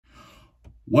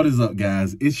What is up,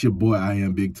 guys? It's your boy, I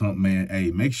Am Big Tump, man.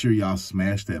 Hey, make sure y'all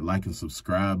smash that like and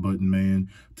subscribe button, man.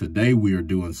 Today, we are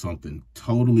doing something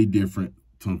totally different,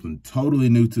 something totally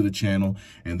new to the channel,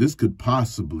 and this could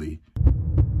possibly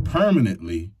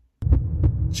permanently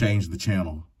change the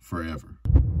channel forever.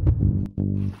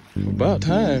 About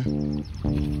time.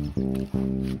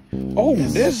 Oh,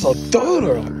 there's a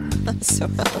daughter.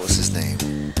 What's his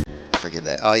name? I forget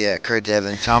that. Oh yeah, Kurt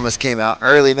Devin Thomas came out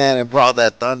early, man, and brought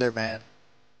that thunder, man.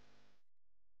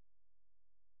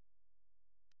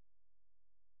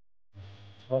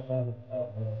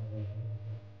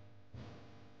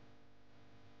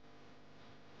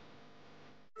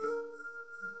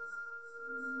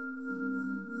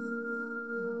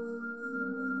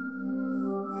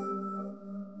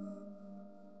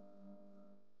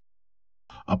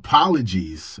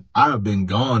 Apologies, I have been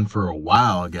gone for a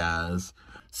while, guys.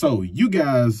 So you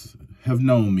guys have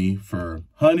known me for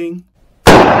hunting,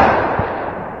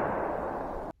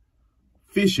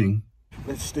 fishing,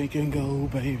 Let's stink and go,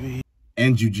 baby.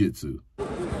 and jiu-jitsu.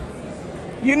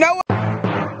 You know what?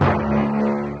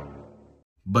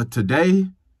 But today,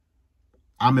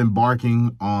 I'm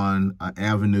embarking on an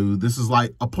avenue. This is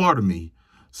like a part of me.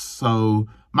 So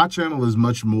my channel is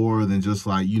much more than just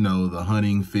like, you know, the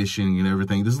hunting, fishing, and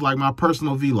everything. This is like my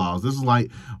personal vlogs. This is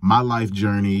like my life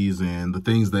journeys and the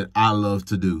things that I love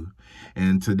to do.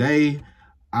 And today,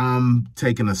 I'm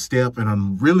taking a step and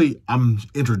I'm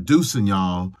introducing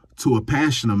y'all to a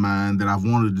passion of mine that I've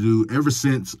wanted to do ever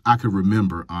since I could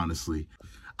remember, honestly.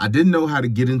 I didn't know how to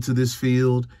get into this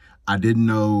field. I didn't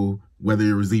know whether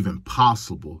it was even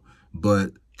possible,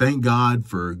 but thank God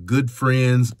for good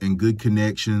friends and good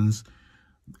connections.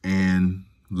 And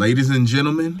ladies and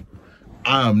gentlemen,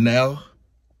 I am now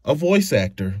a voice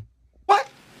actor. What?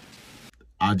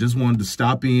 I just wanted to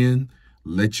stop in,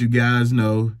 let you guys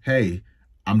know, hey,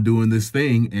 I'm doing this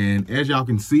thing. And as y'all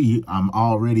can see, I'm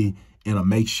already in a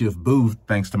makeshift booth,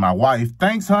 thanks to my wife.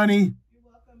 Thanks, honey.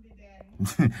 You're welcome, Big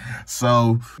Daddy.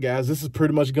 So, guys, this is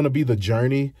pretty much going to be the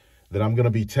journey that I'm going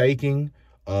to be taking.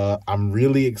 I'm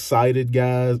really excited,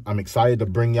 guys. I'm excited to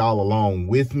bring y'all along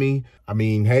with me. I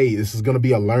mean, hey, this is going to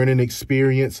be a learning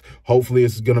experience. Hopefully,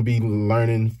 it's going to be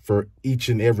learning for each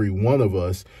and every one of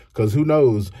us, because who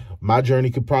knows, my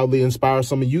journey could probably inspire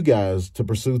some of you guys to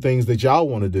pursue things that y'all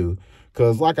want to do.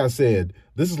 Because like I said,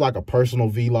 this is like a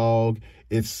personal vlog.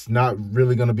 It's not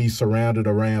really going to be surrounded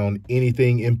around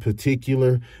anything in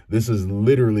particular. This is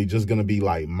literally just going to be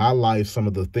like my life, some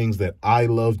of the things that I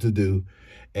love to do.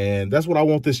 And that's what I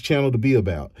want this channel to be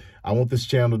about. I want this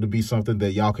channel to be something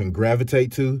that y'all can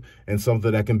gravitate to and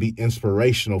something that can be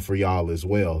inspirational for y'all as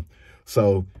well.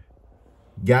 So,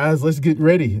 guys, let's get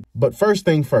ready. But first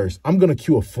thing first, I'm going to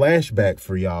cue a flashback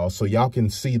for y'all so y'all can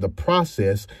see the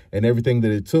process and everything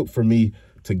that it took for me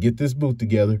to get this booth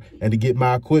together and to get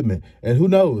my equipment. And who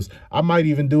knows, I might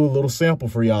even do a little sample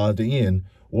for y'all at the end.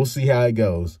 We'll see how it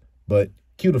goes. But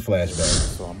cue the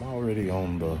flashback. So I'm already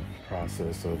on the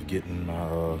process of getting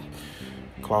my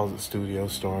closet studio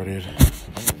started.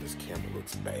 This camera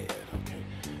looks bad. Okay,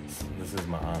 so this is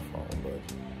my iPhone, but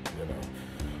you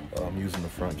know, I'm using the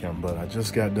front camera. But I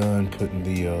just got done putting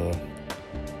the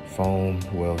foam,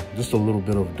 well, just a little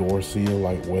bit of door seal,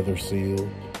 like weather seal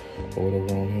or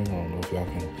whatever on here. I don't know if y'all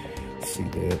can see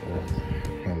that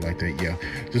or not like that. Yeah,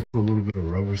 just a little bit of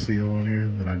rubber seal on here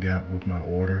that I got with my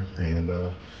order,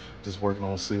 and just working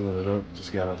on sealing it up.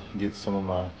 Just gotta get some of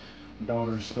my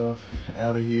daughter's stuff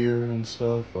out of here and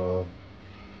stuff.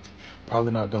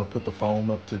 Probably not gonna put the foam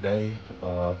up today.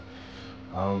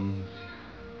 I'm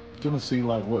gonna see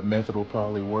like what method will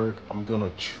probably work. I'm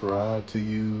gonna try to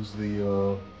use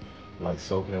the like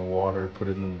soaking in water, put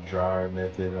it in the dryer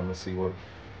method. I'm gonna see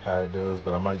how it does,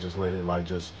 but I might just let it like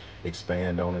just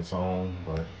expand on its own.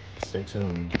 But stay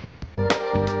tuned.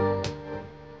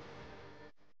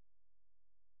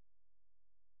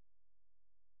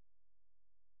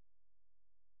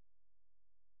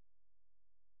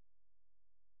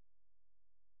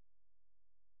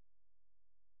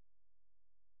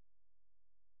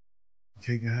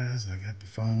 Okay, guys, I got the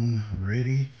phone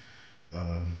ready.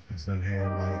 It's done had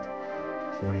like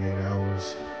 48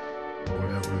 hours or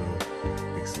whatever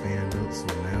to expand up, so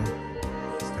now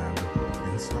it's time to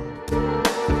install.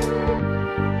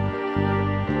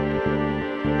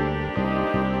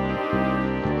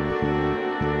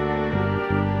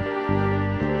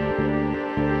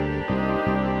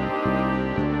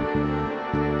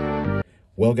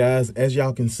 Well, guys, as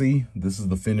y'all can see, this is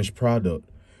the finished product.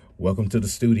 Welcome to the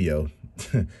studio.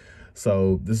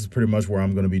 So this is pretty much where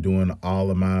I'm going to be doing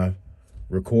all of my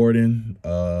recording.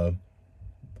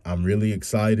 I'm really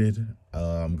excited.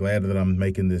 I'm glad that I'm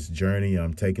making this journey.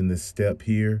 I'm taking this step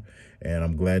here, and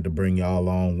I'm glad to bring y'all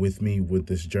along with me with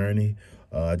this journey.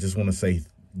 I just want to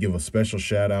give a special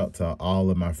shout out to all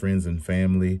of my friends and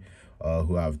family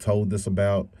who I've told this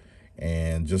about,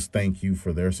 and just thank you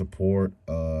for their support.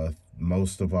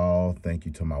 Most of all, thank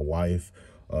you to my wife.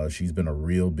 She's been a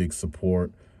real big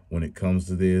support when it comes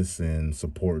to this and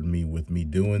supporting me with me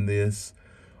doing this.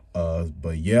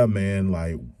 But yeah, man,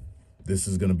 like, this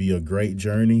is going to be a great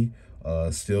journey.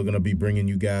 Still going to be bringing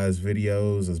you guys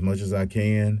videos as much as I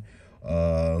can.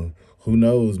 Who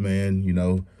knows, man, you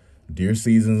know, deer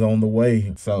season's on the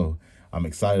way. So I'm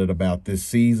excited about this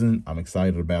season. I'm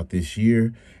excited about this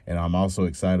year. And I'm also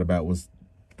excited about what's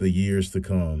the years to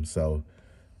come. So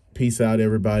peace out,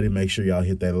 everybody. Make sure y'all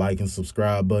hit that like and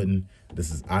subscribe button.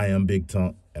 This is I Am Big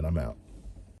Tunk, and I'm out.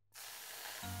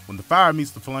 When the fire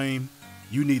meets the flame,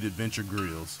 you need Adventure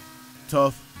Grills.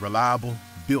 Tough, reliable,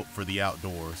 built for the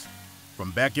outdoors.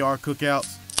 From backyard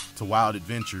cookouts to wild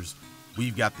adventures,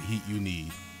 we've got the heat you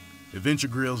need.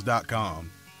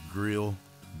 AdventureGrills.com. Grill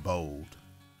bold.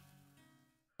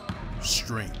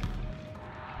 Strength.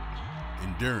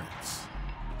 Endurance.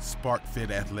 Spark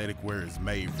Fit athletic wear is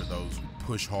made for those who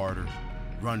push harder,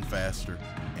 run faster,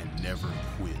 and never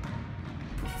quit.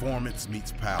 Performance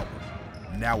meets power.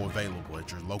 Now available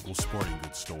at your local sporting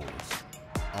goods stores.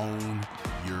 Own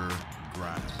your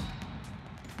grind.